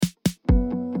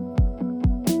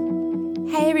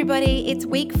everybody, it's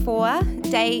week 4,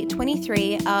 day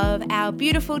 23 of our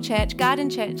beautiful church, Garden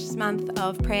Church's month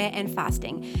of prayer and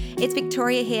fasting. It's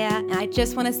Victoria here, and I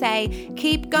just want to say,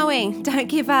 keep going, don't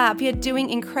give up. You're doing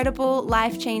incredible,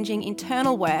 life-changing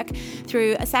internal work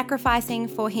through sacrificing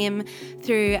for Him,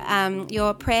 through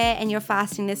your prayer and your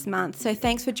fasting this month. So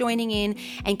thanks for joining in,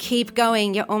 and keep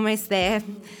going, you're almost there.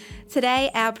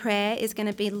 Today, our prayer is going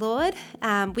to be, Lord,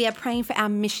 we are praying for our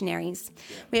missionaries.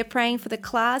 We are praying for the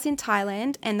Klars in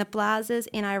Thailand and the Blazers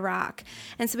in Iraq.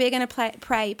 And so we're going to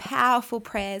pray powerful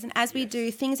prayers. And as we do,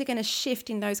 things are going to shift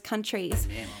in those countries.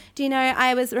 Do you know,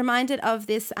 I was reminded of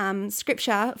this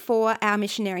scripture for our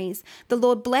missionaries. The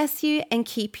Lord bless you and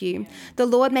keep you. The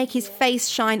Lord make His face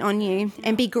shine on you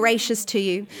and be gracious to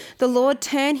you. The Lord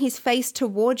turn His face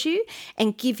toward you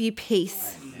and give you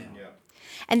peace.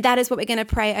 And that is what we're going to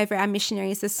pray over our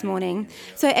missionaries this morning.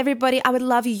 So everybody, I would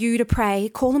love you to pray.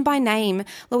 Call them by name.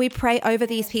 Lord, we pray over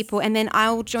these people, and then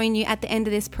I'll join you at the end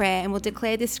of this prayer, and we'll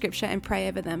declare this scripture and pray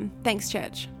over them. Thanks,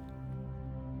 church.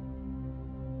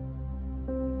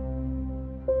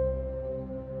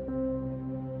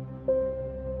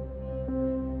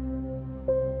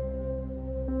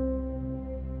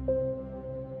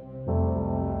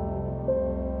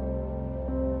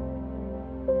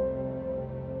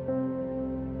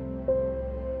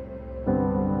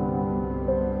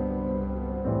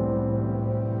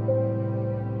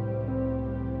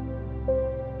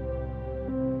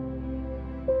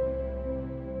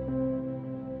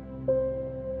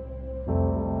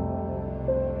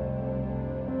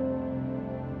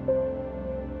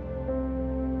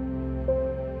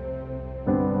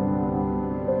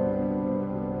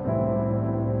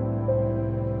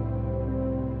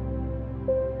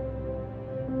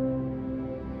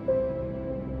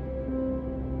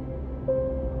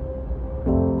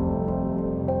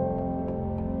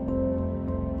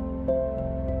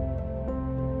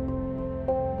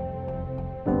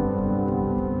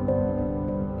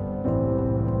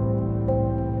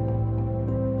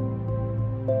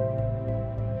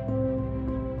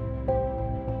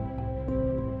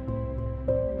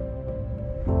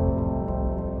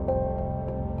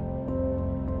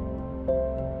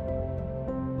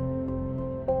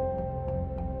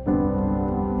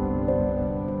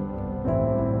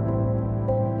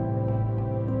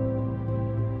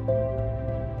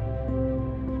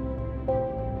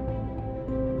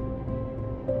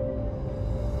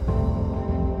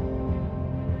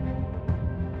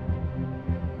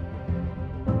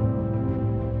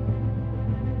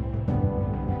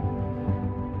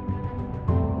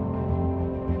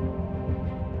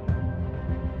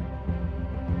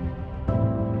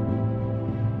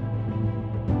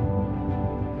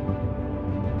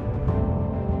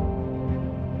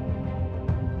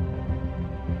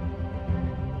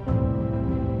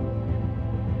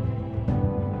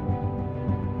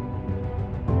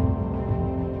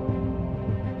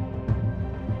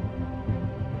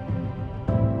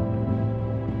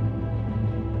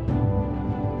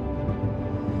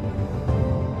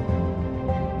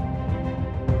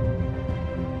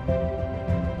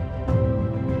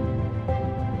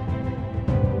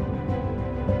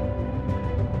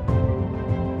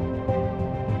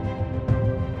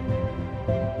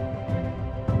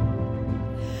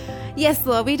 Yes,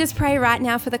 Lord, we just pray right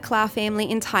now for the Klar family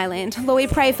in Thailand. Lord, we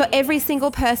pray for every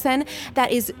single person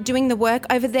that is doing the work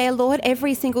over there, Lord,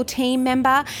 every single team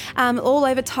member all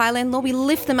over Thailand. Lord, we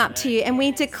lift them up to you, and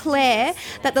we declare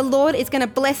that the Lord is going to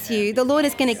bless you. The Lord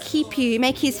is going to keep you,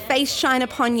 make His face shine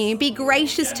upon you, be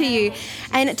gracious to you,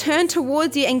 and turn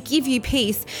towards you and give you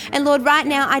peace. And Lord, right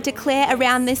now I declare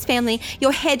around this family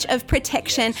your hedge of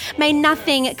protection. May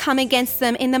nothing come against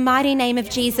them in the mighty name of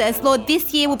Jesus. Lord,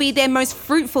 this year will be their most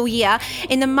fruitful year.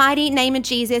 In the mighty name of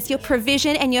Jesus, your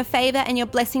provision and your favor and your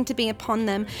blessing to be upon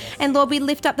them. And Lord, we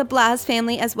lift up the Blaz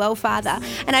family as well, Father.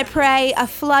 And I pray a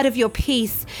flood of your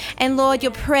peace and Lord,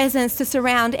 your presence to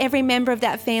surround every member of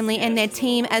that family and their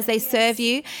team as they serve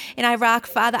you in Iraq,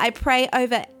 Father. I pray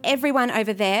over everyone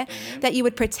over there that you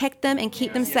would protect them and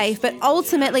keep them safe. But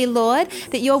ultimately, Lord,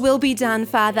 that your will be done,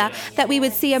 Father, that we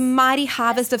would see a mighty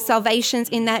harvest of salvations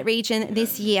in that region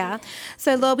this year.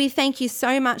 So Lord, we thank you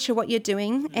so much for what you're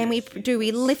doing, and we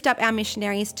lift up our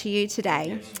missionaries to you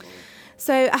today.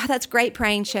 So that's great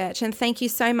praying, church, and thank you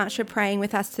so much for praying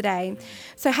with us today.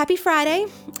 So happy Friday.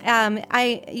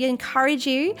 I encourage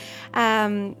you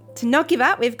to not give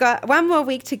up. We've got one more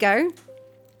week to go.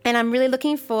 And I'm really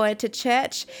looking forward to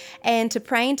church and to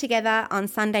praying together on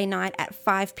Sunday night at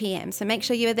 5 p.m. So make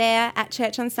sure you're there at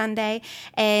church on Sunday,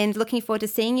 and looking forward to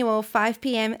seeing you all 5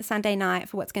 p.m. Sunday night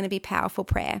for what's going to be powerful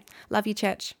prayer. Love you,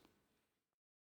 church.